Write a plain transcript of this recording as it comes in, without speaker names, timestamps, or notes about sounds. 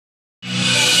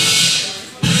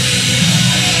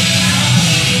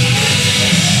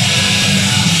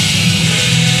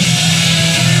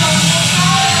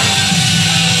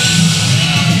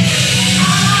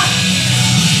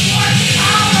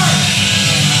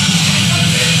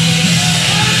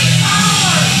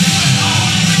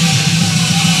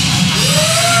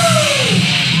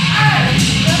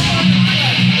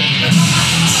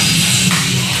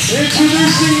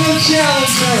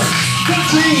challengers, the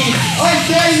team of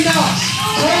Dave Knox,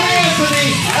 Tony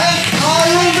Anthony, and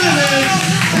Kyle Bivins,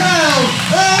 Town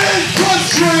and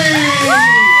Country!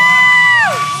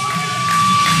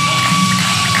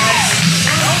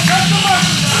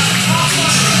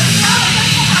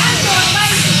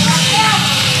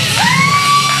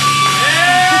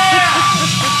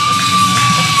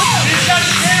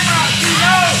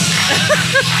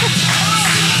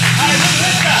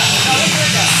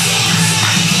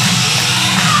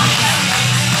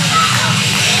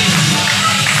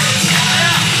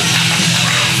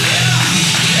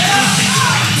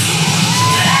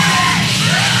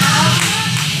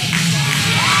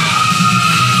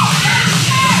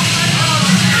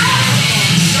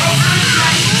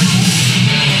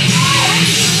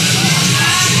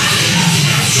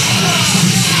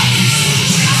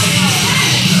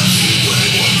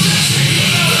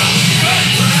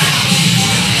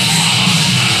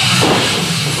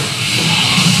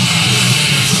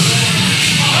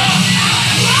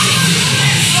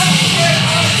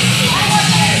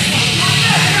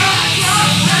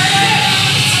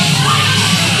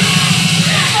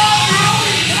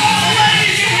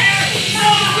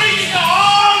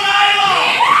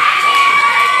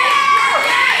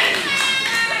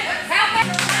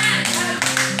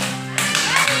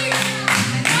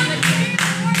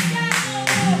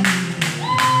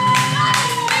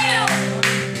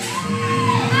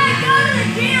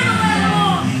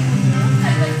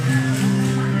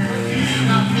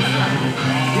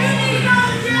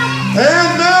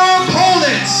 And their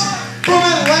opponents from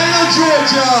Atlanta,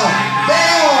 Georgia, they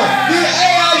are the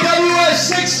AIWF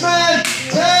six-man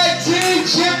tag team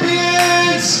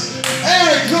champions,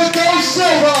 Eric "The Ghost"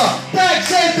 Silva,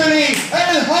 Dax Anthony,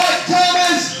 and Hot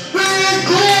Thomas, the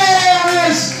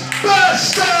Inglorious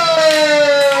Bastard!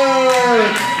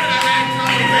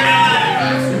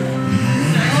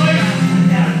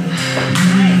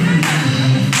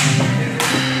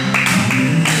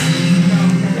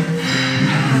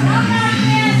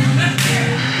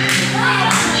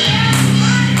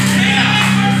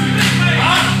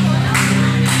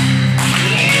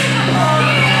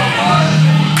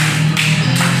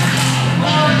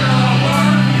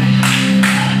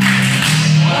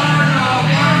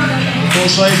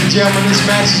 Ladies and gentlemen, this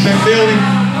match has been building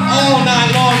all night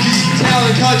long. You see Town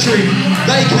and Country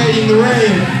vacating the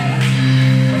ring.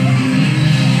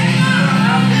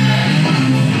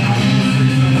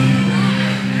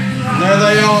 And there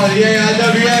they are, the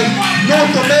AIWF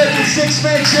North American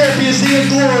six-man champions, the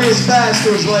Inglorious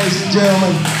Bastards, ladies and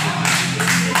gentlemen.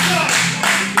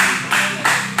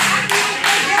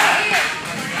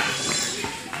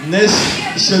 And this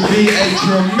should be a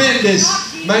tremendous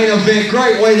main event.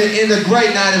 Great way to end a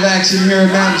great night of action here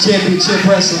at Mountain Championship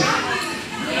Wrestling.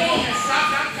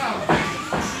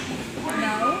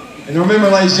 And remember,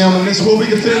 ladies and gentlemen, this will be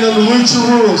defended under Lucha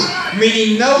rules,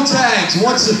 meaning no tags.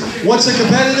 Once a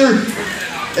competitor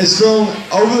is thrown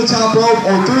over the top rope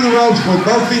or through the ropes with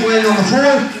both feet landing on the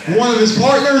floor, one of his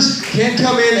partners can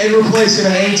come in and replace him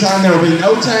at any time. There will be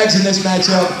no tags in this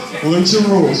matchup. Lucha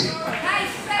rules.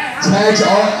 Tags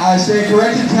are, I stand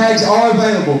corrected, tags are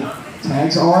available.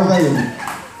 Tags are available.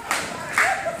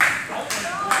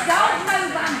 Don't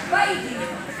move, I'm begging you.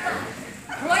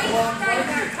 Please stay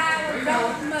there, Tyler,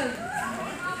 don't move.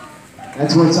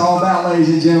 That's what it's all about, ladies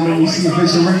and gentlemen. You see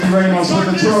official Ricky Ramos with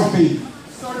a trophy.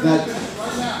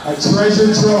 A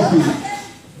treasure trophy.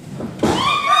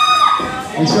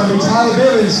 And it's going to be Tyler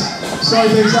Bivins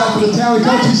starting things out for the Town and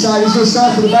Country side. He's going to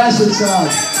start for the Bastard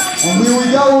side. And here we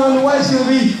go, on the way, it's going to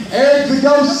be Eric "The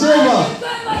Ghost" Silva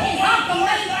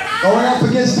going up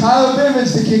against Tyler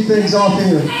Bivins to kick things off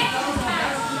here.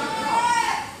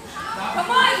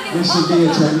 This should be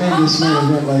a tremendous main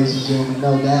event, ladies and gentlemen,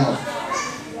 no doubt.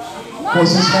 Of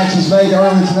course, this match was made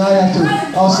earlier tonight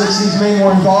after all six of these men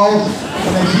were involved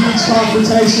in a huge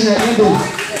confrontation that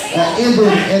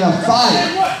ended in a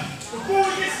fight.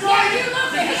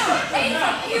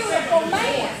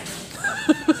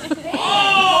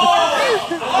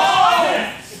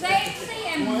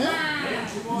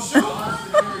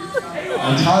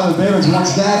 And Tyler Bivins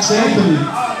wants Dax Anthony.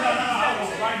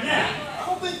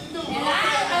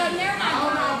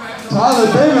 Tyler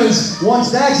Bivins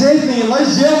wants Dax Anthony, and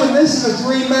ladies and gentlemen, this is a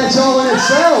dream match all in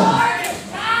itself.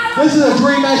 This is a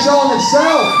dream match all in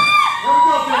itself.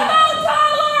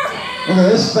 Look at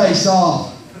this face off.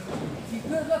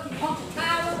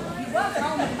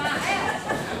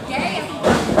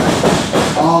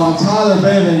 Oh, Tyler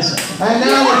Bivins. And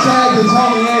now the tag to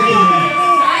Tony Anthony.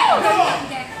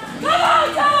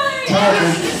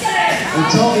 And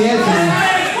Tony Anthony,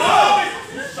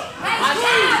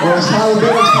 or as Tyler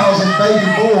Bivins calls him, Baby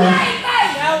Boy.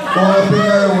 Going up in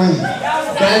there with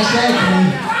Dax Anthony.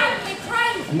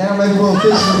 And now maybe we'll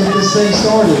officially get this thing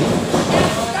started.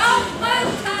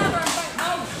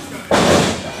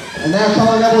 And now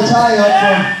calling double tie up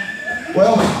from,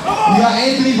 well, you got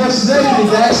Anthony versus Anthony.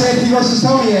 Dax Anthony versus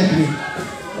Tony Anthony.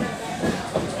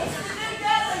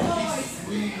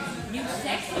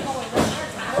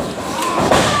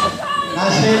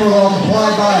 Nice hammer lock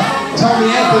applied by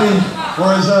Tony Anthony,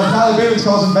 or as Tyler Bivins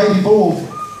calls him, Baby Bull.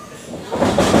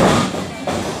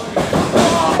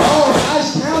 Oh, nice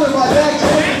counter by Dax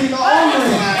Anthony in the arm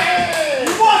ring.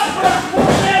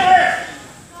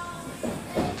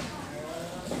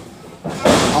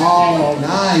 Oh,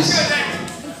 nice.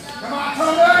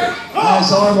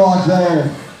 Nice arm lock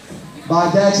there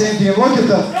by Dax Anthony. And look at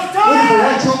the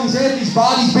way Tony Anthony's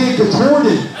body's being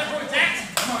contorted.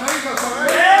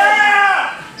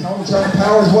 Tony trying to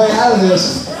power his way out of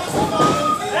this.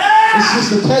 It's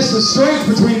just a test of strength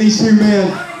between these two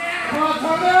men.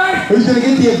 Who's going to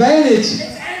get the advantage?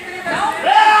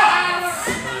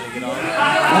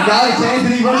 I got it, it's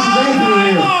Anthony versus Anthony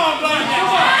here.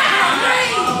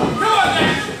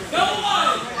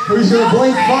 Who's going to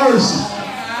blink first?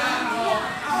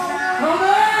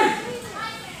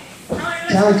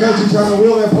 Town and Country trying to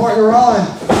wheel their partner on.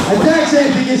 And Dax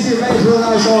Anthony gets the advantage with a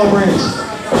nice arm wrench.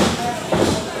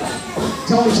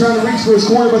 Tony trying to reach for his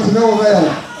corner, but to no avail.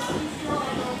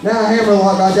 Now a hammer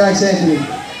lock by Dax Anthony.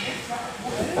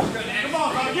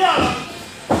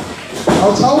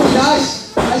 Oh, Tony,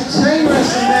 nice chain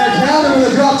wrestling there. Counter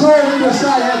with a drop turn into a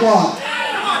side headlock.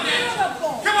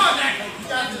 Come on, Dax.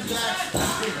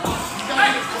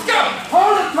 Let's go.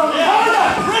 Hold it, Tony. Hold it.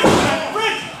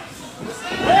 Rich.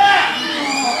 Yeah.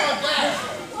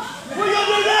 What you gonna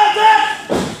do now, Dax?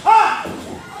 Huh?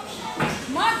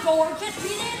 My board just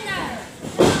been in there.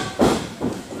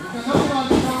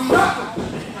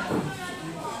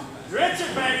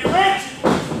 Richard, baby,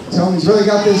 Richard. Tony's really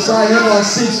got this side headlock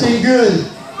 16 good.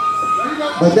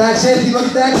 But Dax Anthony, look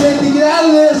at Dax Anthony, get out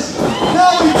of this. No,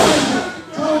 he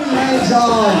doesn't. Tony hangs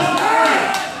on.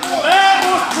 That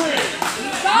was pretty.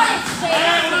 You got it,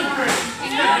 Sandy.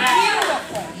 And you're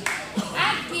beautiful.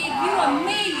 I'd give you $1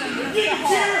 million. You can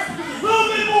cheer a little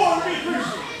bit more to be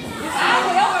appreciated. I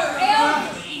will,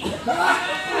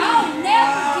 I'll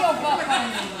never give up on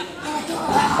you.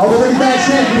 Oh, but look at Dax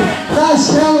Anthony. Nice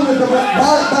counter with the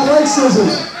leg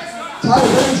scissors. Tyler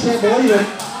Bivins can't believe it. Is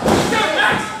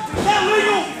that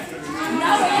legal?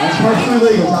 That's perfectly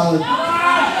legal, Tyler.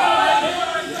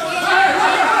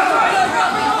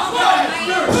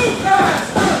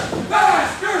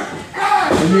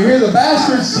 When you hear the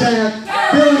bastards chant,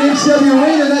 filling MCW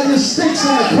Arena, that just sticks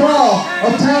in the craw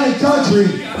of Town and Country.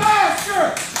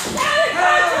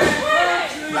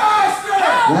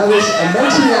 Now this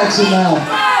emergency action now.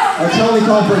 Tony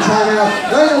called for a timeout.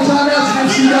 There ain't no timeouts in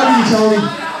MCW, Tony.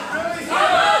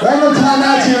 There ain't no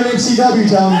timeouts here in MCW,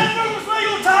 Tony.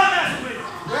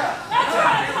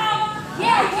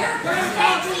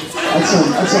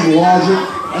 That's some logic.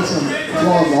 That's some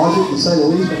flawed logic, to say the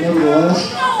least, but nevertheless.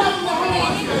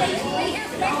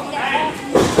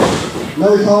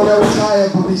 Another calling out a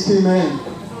tie-up with these two men.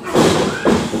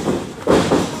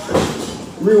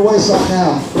 Rear waist lock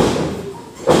now.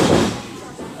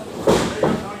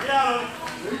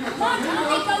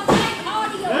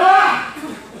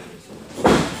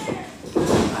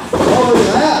 Oh, look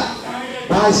at that.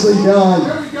 Nicely done.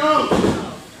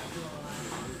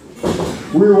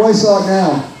 Rear waist lock now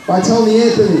by Tony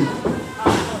Anthony.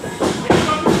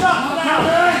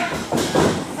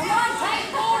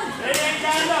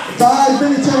 5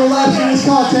 minutes have elapsed in this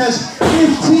contest.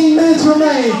 15 minutes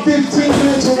remain. 15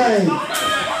 minutes remain.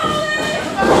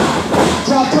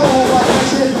 Drop toe by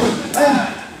Dax Anthony. And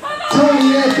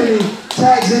Tony Anthony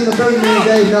tags in the big man,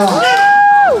 Dave Knox.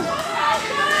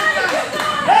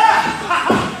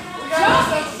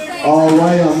 Oh,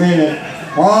 wait a minute.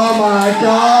 Oh my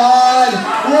God!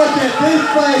 Look at this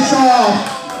face off!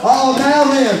 Oh, now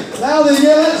then,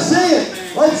 yeah, let's see it!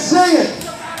 Let's see it!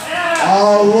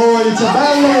 Oh Lord, it's a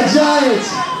battle of the giants!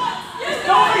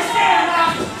 Don't be scared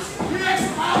now!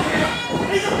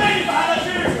 He's a baby behind that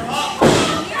beard!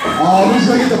 Oh, who's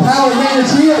gonna get the power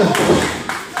advantage here?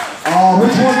 Oh,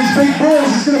 which one of these big bulls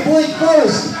is gonna blink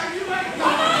first?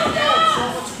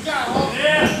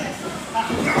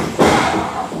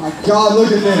 Oh my God,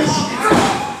 look at this!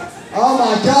 Oh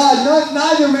my God,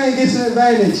 neither man gets an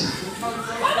advantage.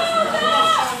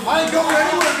 I ain't going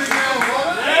anywhere, big man.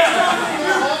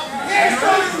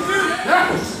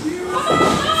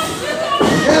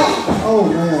 Yeah. Oh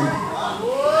man.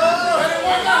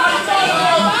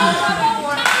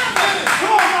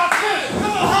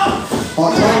 Oh,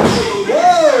 Thomas.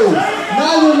 Whoa!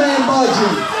 Neither man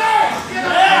budging.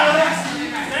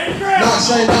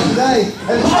 saying not today.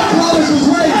 And Hot Thomas was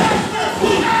ready.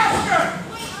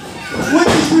 With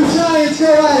these two giants, go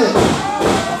at it.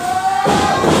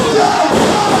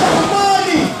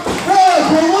 Money! Royal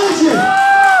Collision!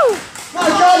 My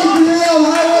God, you can hear on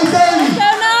Highway 30.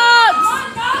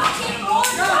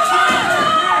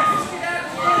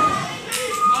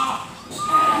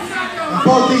 And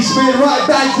both these spin right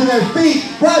back to their feet.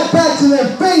 Right back to their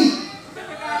feet.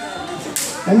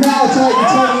 And now attacking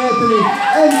Tony Anthony.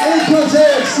 And in comes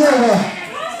Eric Silva.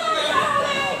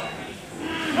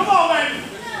 Come on, baby.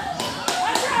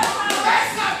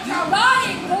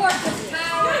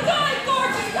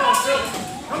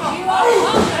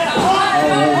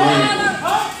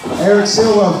 Eric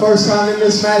Silva, first time in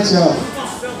this matchup.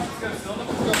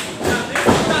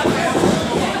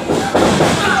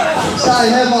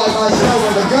 Side headlock by Silva,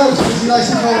 the GOAT, as he likes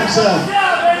to call himself.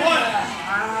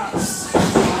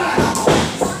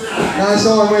 Nice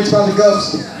arm wrench by the GOAT.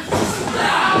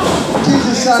 Kicks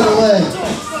inside the leg.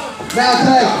 Now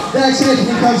tag, Dax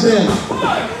Anthony comes in.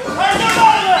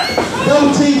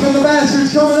 Double team from the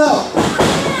Bastards coming up.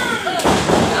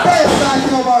 Bam, back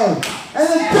elbow. And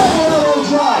then double elbow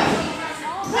drop.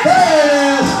 There it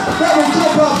is. Double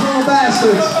tip up from the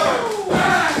Bastards.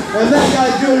 And that got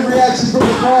a good reaction from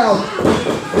the crowd.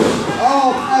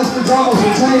 All Bastards almost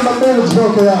retained, but Bivins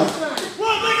broke it up.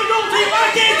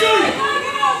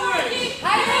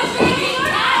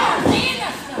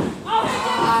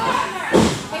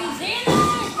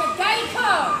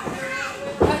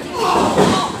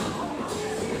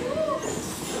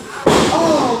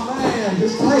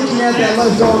 Just taking at that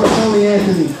left arm of Tony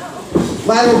Anthony.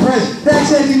 Lateral press.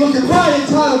 Dax Anthony looking right at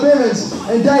Tyler Bivins.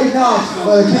 And Dave Knox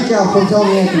by a kick out from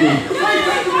Tony Anthony.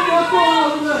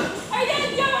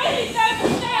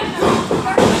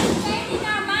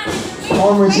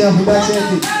 Arm wrench down from Dax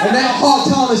Anthony. And now Hot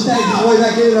Thomas takes his way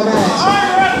back into the match.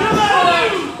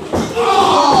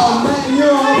 Oh man, you're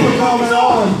on uppercut on that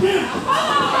arm.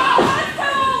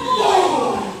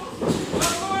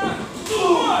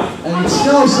 And it's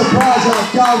no surprise on a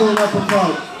gobbling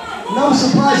uppercut. No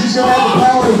surprise he's going to have the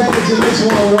power advantage in this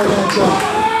one-on-one matchup.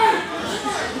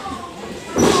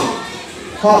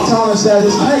 Hot Thomas there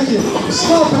just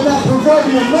stomping that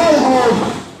proverbial mud hole.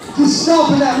 Just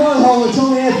stomping that mud hole with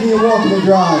Tony Anthony and walking the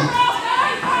drive.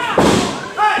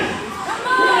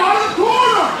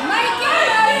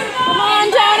 Come on,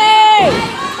 Tony!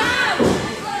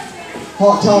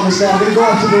 Hot Thomas now going to go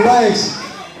after the legs.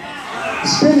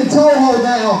 Spinning toe hold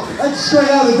now. That's straight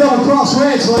out of the double cross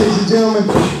ranch, ladies and gentlemen.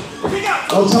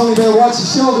 Oh, Tony better watch his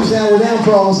shoulders now. We're down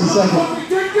for almost a second.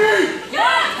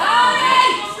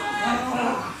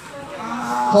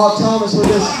 Hot Thomas with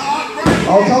this.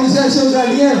 Oh, Tony's got his shoulders out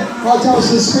again. Hot Thomas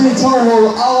with this spinning toe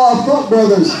hold a la Funk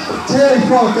Brothers. Terry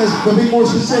Funk, to be more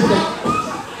specific.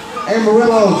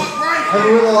 Amarillo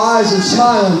eyes are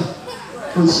smiling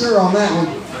for sure on that one.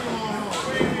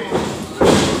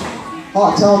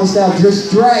 Hot Thomas now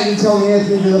just dragging Tony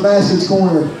Anthony to the Bastards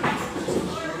corner.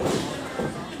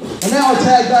 And now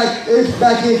attack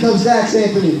back in comes Dax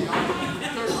Anthony.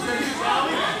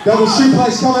 Double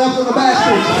suplex coming up from the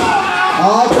Bastards.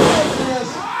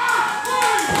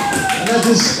 And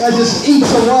that just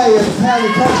eats away at the pound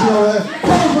of country over there.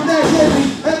 Coming from Dax Anthony,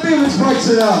 and Bivins breaks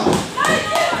it up.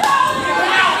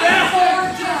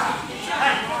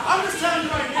 I'm just telling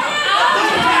you right now.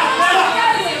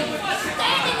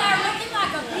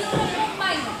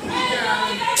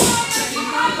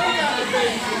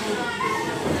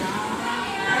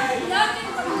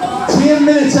 10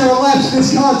 minutes have elapsed in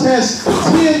this contest.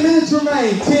 10 minutes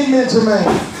remain. 10 minutes remain.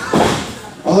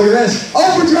 Oh, look at this.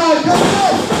 Overdrive coming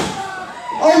up.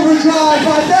 Overdrive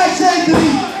by Dax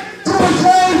Anthony. To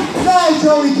return. No,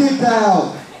 Tony kicked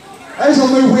out. There's a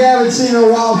move we haven't seen in a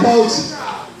while, folks.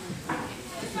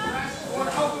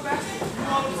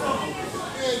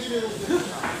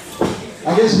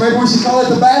 I guess maybe we should call it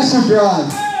the Bastard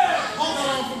Drive.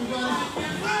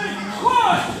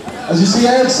 As you see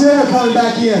Eric Silva coming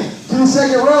back in to the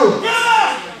second row.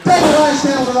 Take the last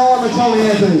down with the arm of Tony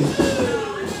Anthony.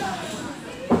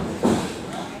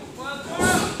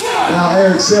 Now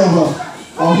Eric Silva.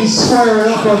 Oh, he's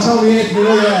squaring up on Tony Anthony.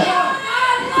 Look at that.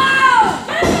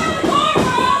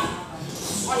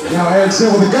 Now Eric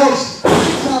Silva, the ghost.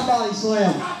 Top body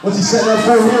slam. What's he setting up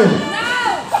for here?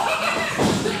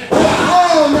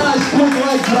 Oh, nice quick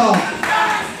leg drop.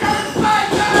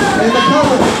 And the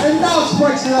cover, and Knox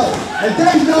breaks it up. And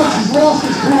Dave Knox has lost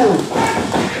his cool.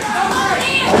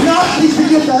 And Knox needs to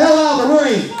get the hell out of the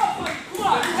ring.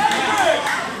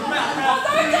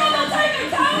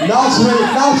 Knox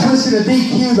risking a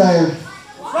DQ there.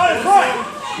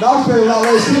 Knox better not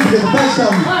let his team get the best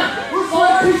of him.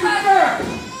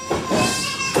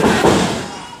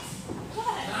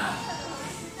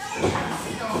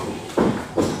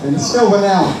 And Silva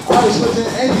now. Irish with it.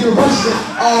 Anthony reverses it.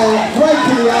 Oh, right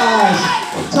to the eyes.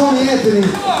 Tony Anthony.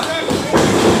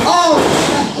 Oh,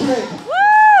 that kick.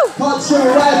 Caught Silva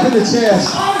right up in the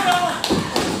chest.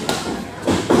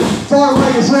 Far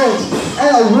leg is hooked.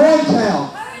 And a 1 count.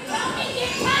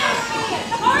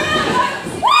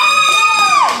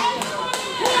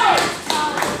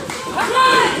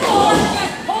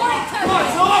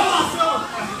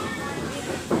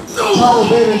 Tyler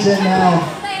Bivins in now.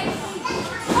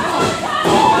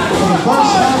 For the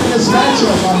first time in this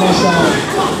matchup, I must add.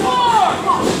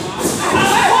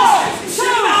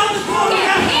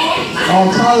 Oh,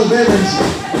 Tyler Bivins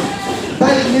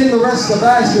baiting in the rest of the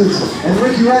bastards, and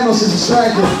Ricky Ramos is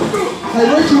distracted. Hey,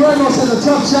 Ricky Ramos has a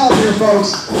tough job here,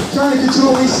 folks, trying to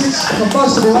control these 6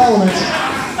 combustible elements.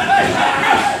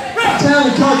 Town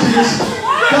and country just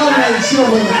dominating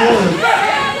Silva in the corner.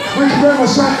 Ricky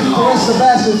Ramos trying to keep the rest of the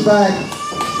bastards back.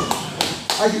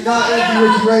 I did not envy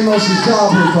Ricky Ramos'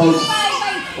 job here, folks.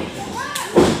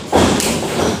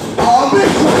 Oh,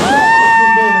 big from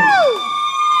Bivins.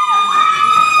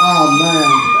 Oh, man.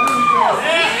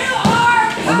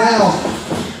 And now,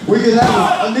 we could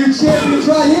have a new champion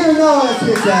right here. No, I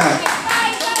kicked out.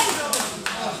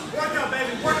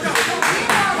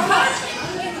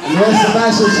 And the rest of the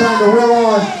bastards trying to will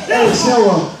on Eric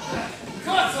Silva.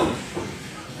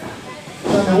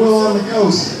 Trying to will on the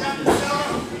ghost.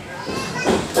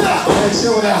 Eric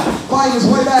Silva now, fighting his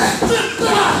way back.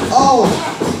 Oh,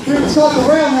 here's called the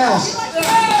roundhouse.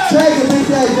 Take a big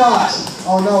Dave Knox.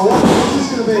 Oh no, what's this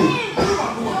going to be?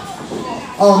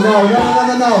 Oh no.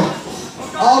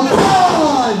 Oh, come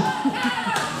on!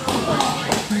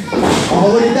 Oh,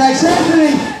 look at Dax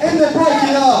Anthony, and they break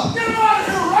it up.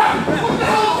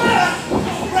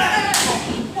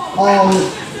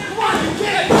 Oh.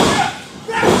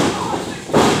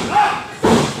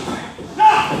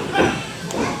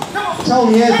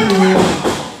 Tony Anthony here.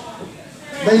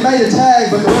 They made a tag,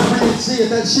 but the referee didn't see it.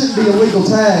 That shouldn't be a legal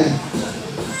tag.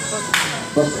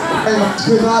 But they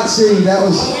could not see. That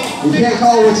was, you can't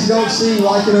call what you don't see,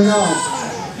 like it or not.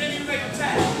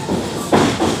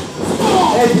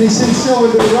 Anthony sends Silva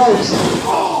into the ropes.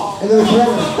 Into the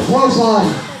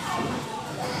clothesline.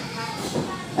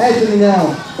 Anthony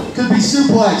now. Could be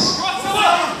suplex.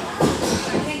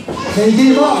 Can he get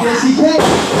him up? Yes, he can.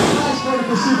 Nice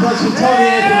vertical suplex from Tony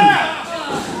Anthony.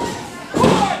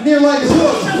 Near leg is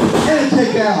hooked, and a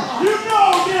kick out. You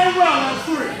know damn well that's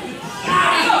 3.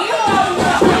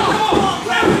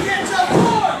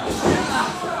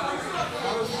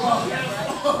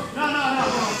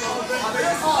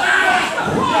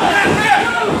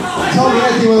 Tony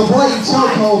Anthony with a blatant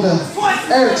chokehold to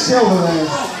Eric Silva there.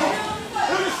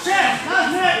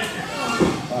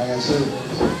 Alright, I show you.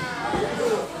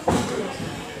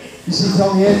 You see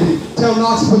Tony Anthony tell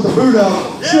Knox to put the boot up.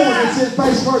 Silva gets hit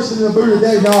face first into the boot of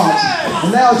Dave Knox.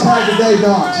 And now it's time to Dave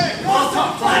Knox.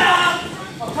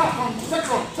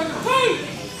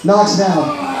 Knox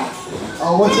now.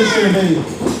 Oh, what's this going to be?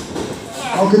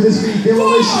 Oh, could this be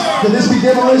demolition? Could this be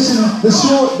demolition? The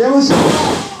short demolition?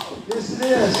 Yes, it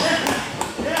is.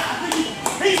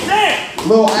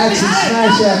 Little action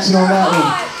smash action on that one.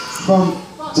 From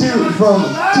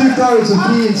 2/3 of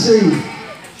PNC.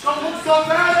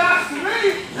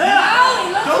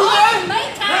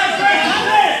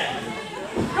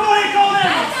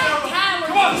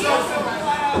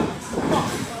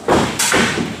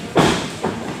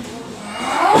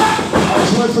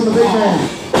 Went from the big man.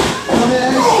 Coming in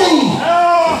at his feet.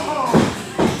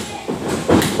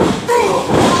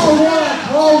 Oh, what a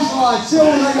clothesline.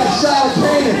 Silva like a shot of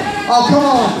cannon. Oh, come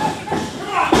on.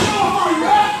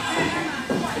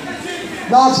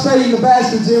 Knox fading the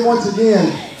bastards in once again.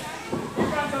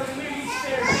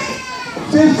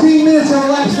 15 minutes have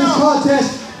elapsed this contest.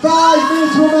 5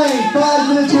 minutes remain. 5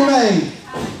 minutes remain.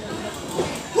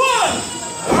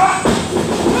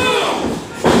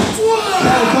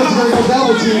 Now the coach is going to go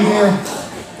double team here.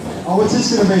 Oh, what's this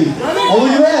going to be? Oh,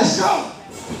 look at this. Oh,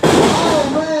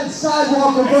 man,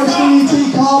 sidewalk reverse DDT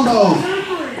combo.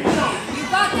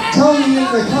 Tony in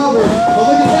the cover. But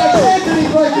look at that, Anthony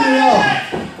breaking it up.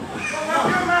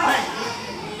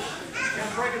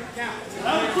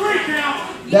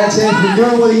 That's Anthony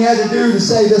doing what he had to do to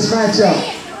save this matchup.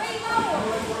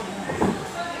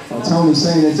 Oh, Tony's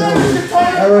saying it's over.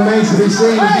 That remains to be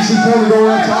seen as you see Tony go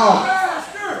right top.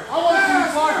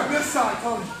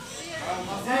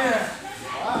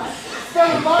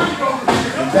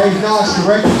 And Dave Knox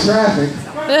directing traffic.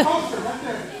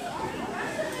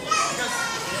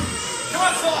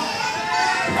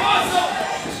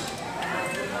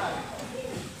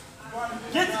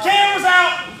 Get the cameras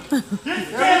out! Get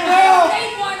the cameras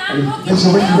out! There's a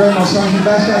Ricky Ramos on the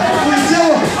back side. Look at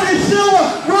Silva! Look at Silva!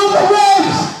 Run the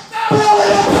ropes!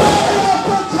 Belly up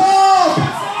the top!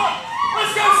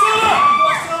 Let's go, Silva!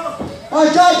 I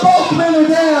got both men are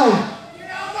down.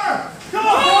 Come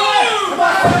on, come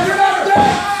on, you're not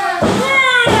dead!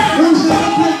 Who's the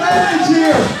advantage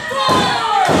here?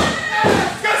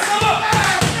 Go, Silva!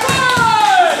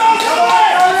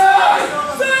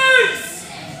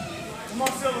 Come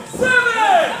on, Silva! 7!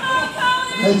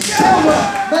 And Silva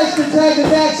makes the tag to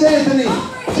Dax Anthony.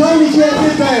 Tony can't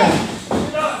get there.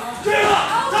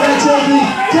 Dax Anthony,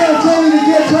 tell Tony to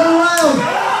get turned around.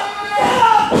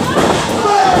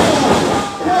 Bam!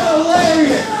 What a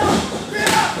lariat!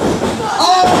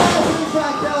 Oh,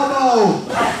 back elbow.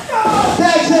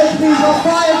 Dax Anthony's on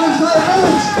fire with his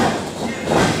boots.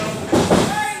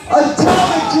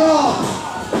 Atomic drop.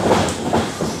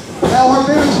 Now her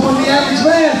Bivins won the average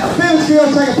man. Bivins can go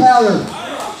take a powder.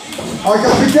 All right, go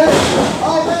big day.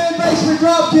 Oh man, makes the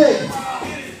drop kick.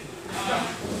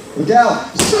 Look out.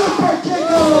 Super kick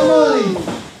on the money.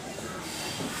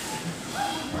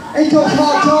 In comes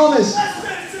Paul Thomas.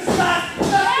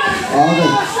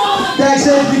 Oh, Dax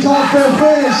Anthony called for a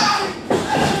finish.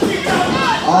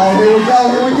 Oh, here we go,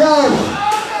 here we go.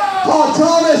 Paul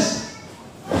Thomas.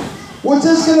 What's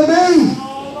this gonna be?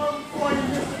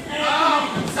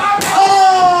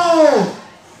 Oh!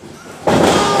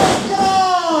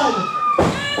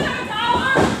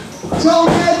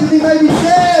 Tony Anthony may be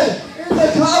dead in the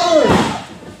cover.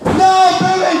 No,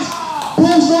 Bivins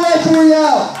pulls the referee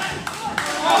out.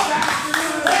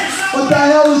 What the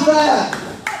hell is that?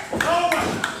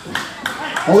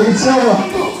 Oh, look at Silva.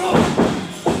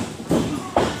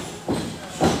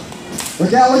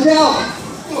 Look out, look out.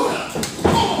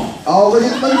 Oh, look at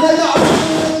that.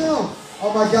 No.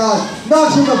 Oh my God.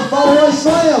 Knocks with the fallaway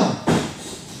slam.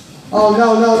 Oh, no.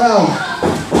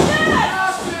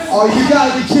 Oh, you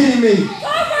gotta be kidding me.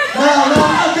 No,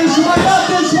 not this one,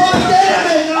 damn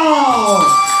it, no!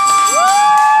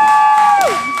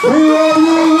 We are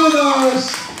your winners,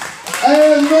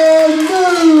 and the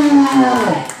new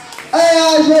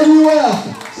AIWF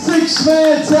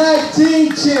 6-man tag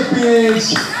team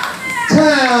champions,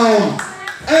 Town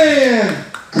and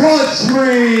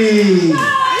Country.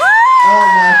 Oh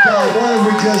my God, what have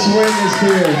we just witnessed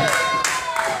here?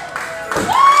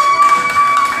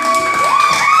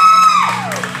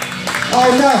 Oh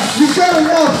no, you've got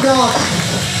enough, Knox.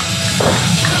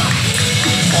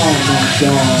 Oh my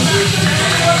God.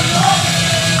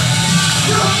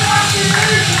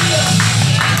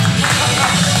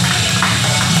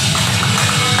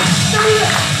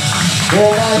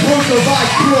 Well, my hooker by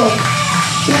Crook,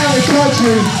 Town and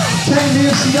Country, came to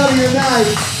MCW tonight,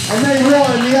 and they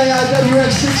won the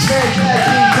AIWF 6-man tag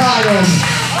team titles.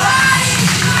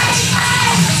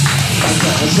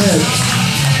 That's it.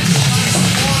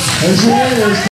 There's your winners.